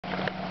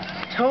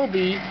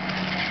Toby's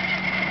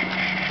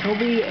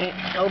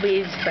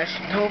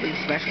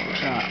special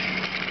shop.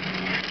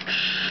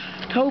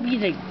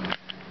 Toby's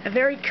a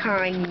very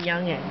kind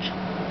young angel.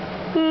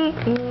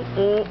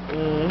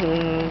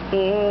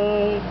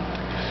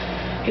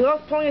 He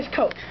loves pulling his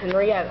coat,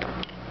 Henrietta.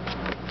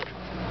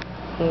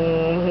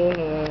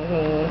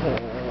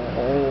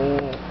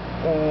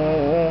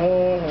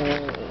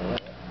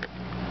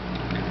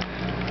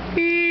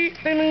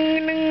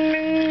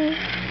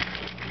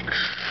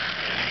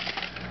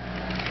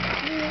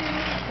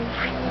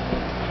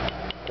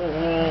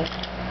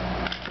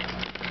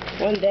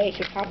 One day,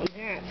 she popped him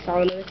hat,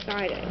 saw him in the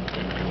siding.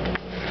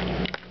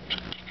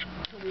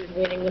 He was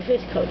waiting with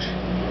his coach.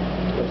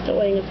 He was still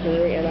waiting with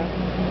Henrietta,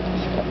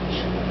 his coach.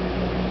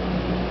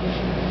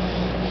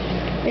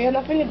 They had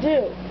nothing to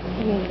do.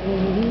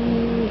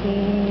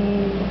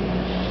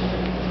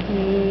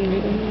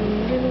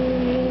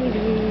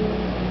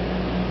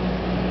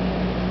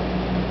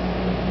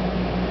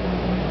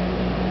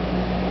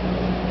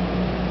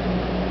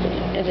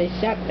 As they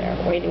sat there,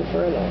 waiting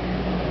for him,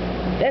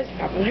 this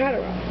happened had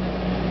arrived.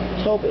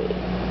 Toby,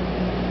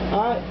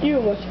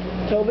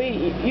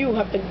 Toby, you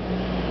have a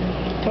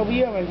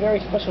very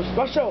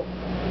special.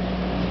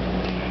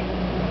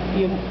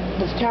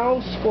 This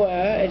town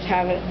square is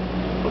having,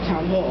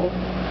 town hall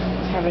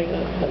is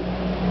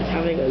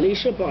having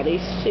Alicia Body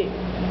sing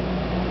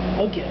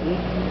again.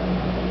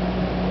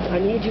 I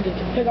need you to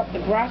pick up the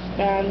brass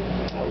band,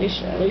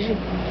 Alicia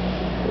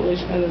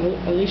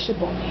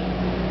Body,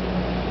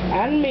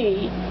 and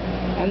me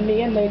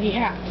and Lady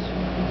Hat.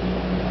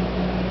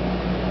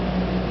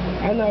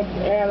 And our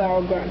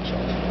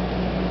grandchildren.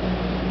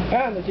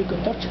 And the Duke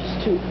and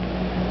Duchess, too.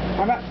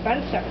 How about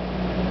Spencer?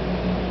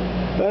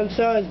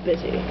 Spencer is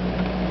busy.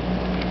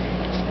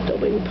 Still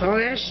being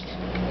punished.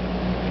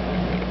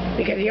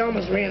 Because he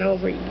almost ran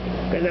over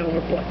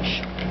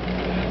Butch.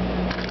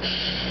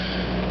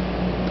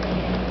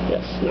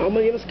 Yes, now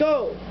we must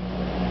go.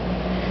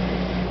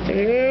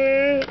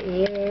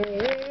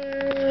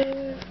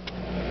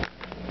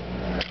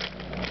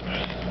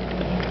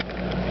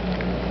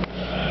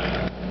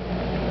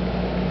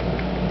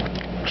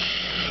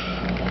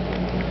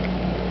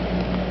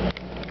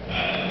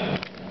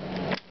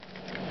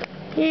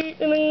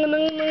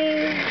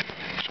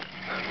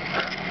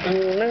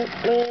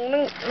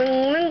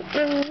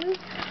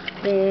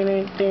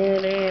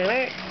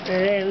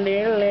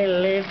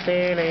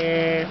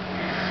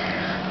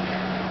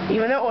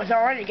 Even though it was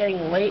already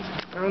getting late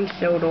on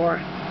Sildor,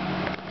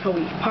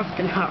 Toby puffed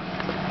and huffed.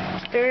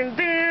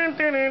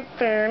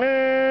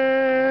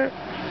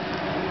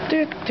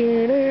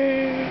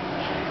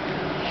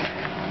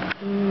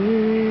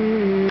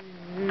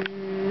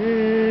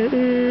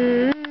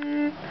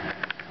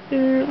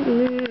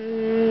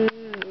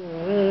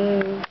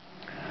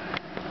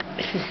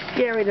 This is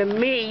scary to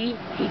me,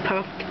 he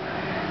puffed.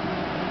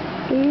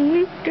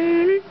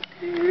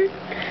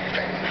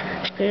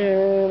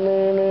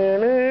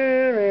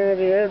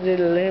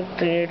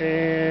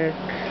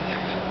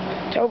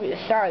 Toby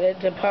decided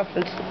to puff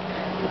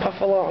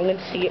along and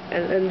see it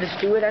and just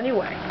do it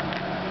anyway.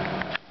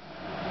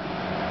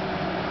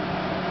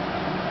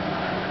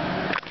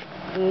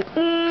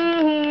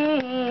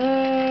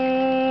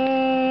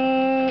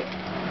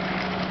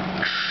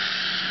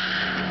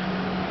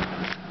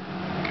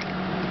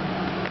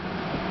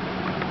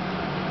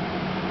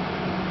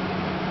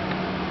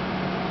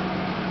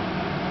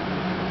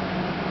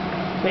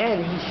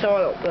 Then he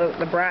saw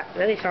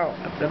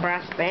the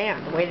brass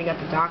band waiting at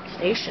the dock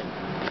station,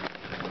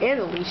 and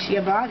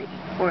Alicia Body.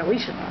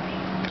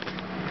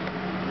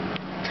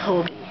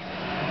 Toby.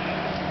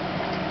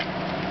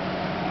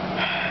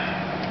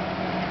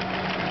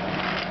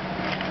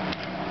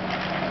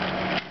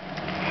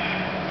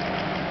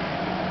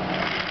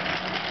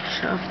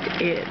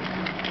 Shoved in.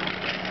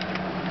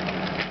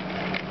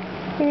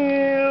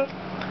 Yeah.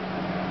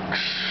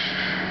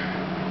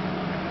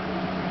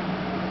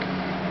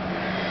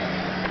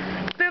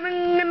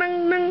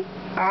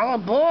 All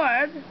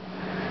aboard!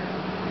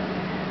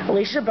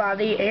 Alicia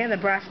Body and the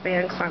brass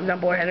band climbed on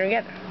board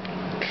Henrietta.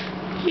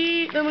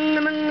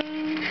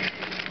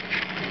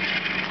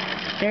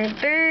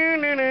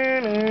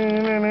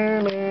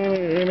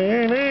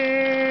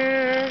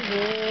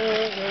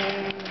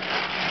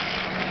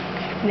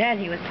 Then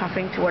he was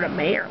puffing to where the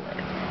mayor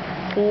lived.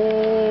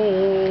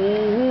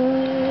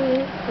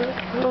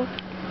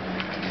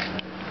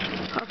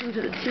 Puffing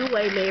to the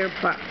two-way mayor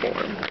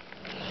platform.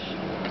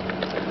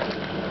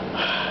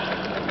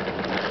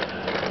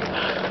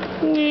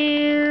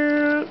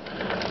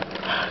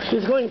 She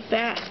was going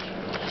fast.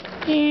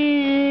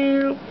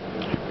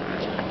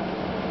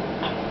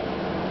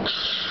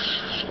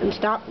 And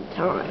stopped in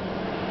time.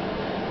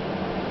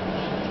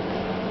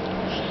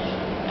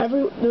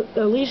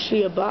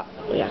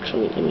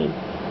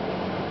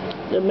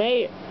 The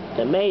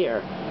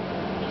mayor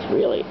is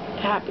really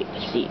happy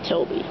to see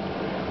Toby.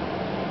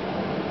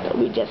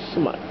 Toby just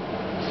smiled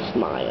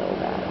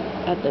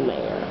at the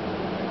mayor.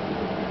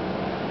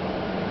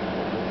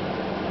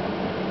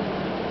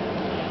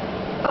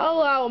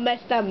 Hello,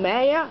 Mr.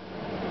 Mayor.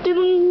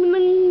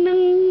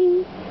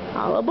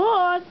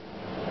 aboard.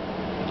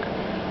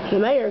 The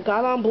mayor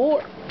got on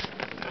board.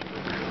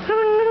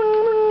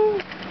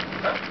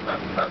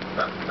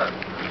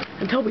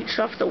 And Toby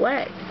chuffed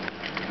away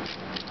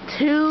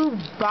to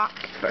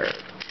Boxford.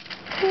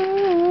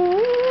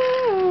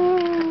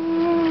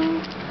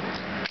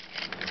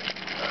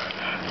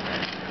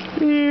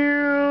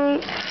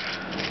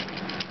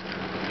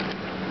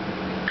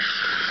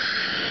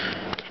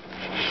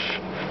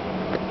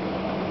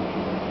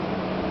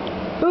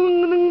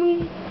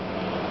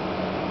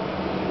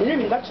 The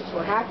Living Duchess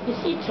were happy to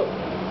see Toby.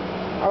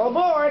 All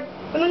aboard!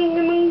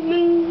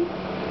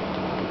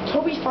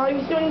 Toby thought he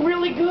was doing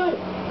really good.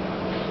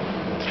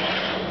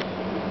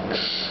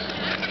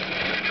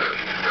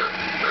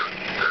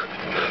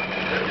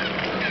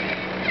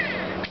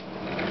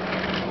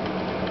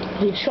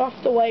 He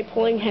chuffed away,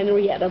 pulling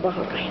Henrietta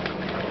behind.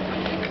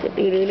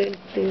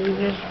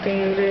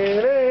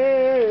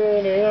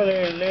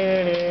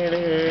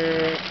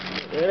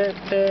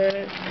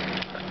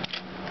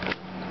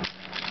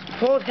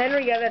 Pulled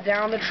Henrietta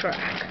down the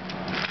track.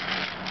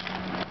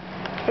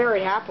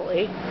 Very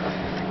happily,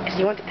 because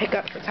he went to pick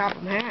up the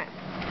Topham hat.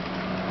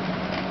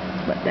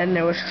 But then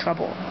there was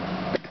trouble.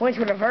 The points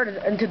were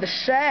diverted into the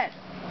shed.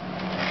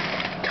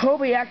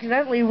 Toby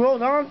accidentally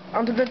rolled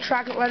onto the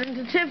track that led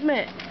into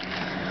Tifmet.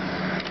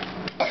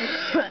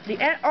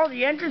 All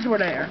the engines were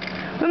there.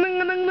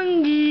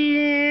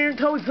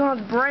 Toby put on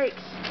his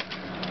brakes.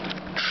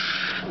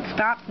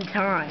 Stopped in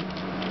time.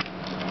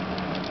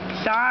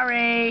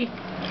 Sorry.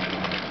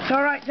 It's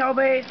alright,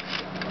 Toby.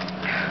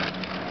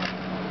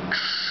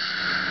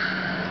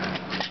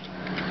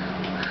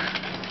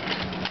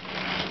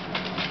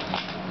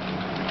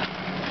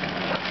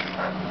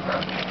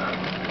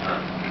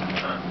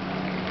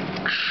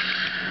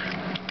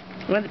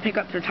 Went to pick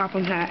up their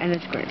Topham hat and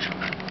his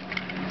grandchildren.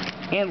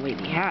 And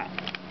Lady Hat.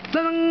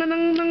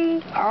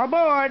 All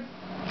aboard!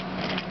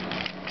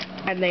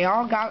 And they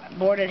all got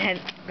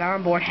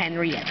on board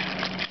Henrietta.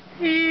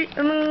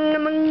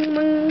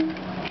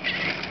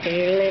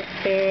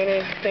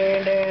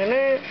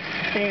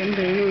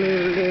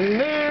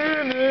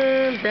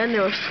 Then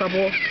there was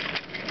trouble.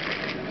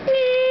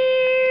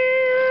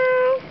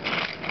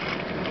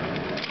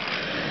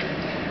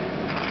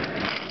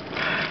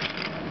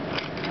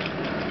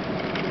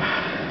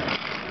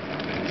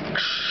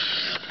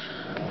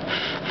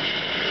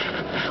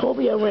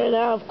 Toby ran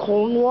out of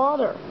cold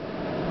water.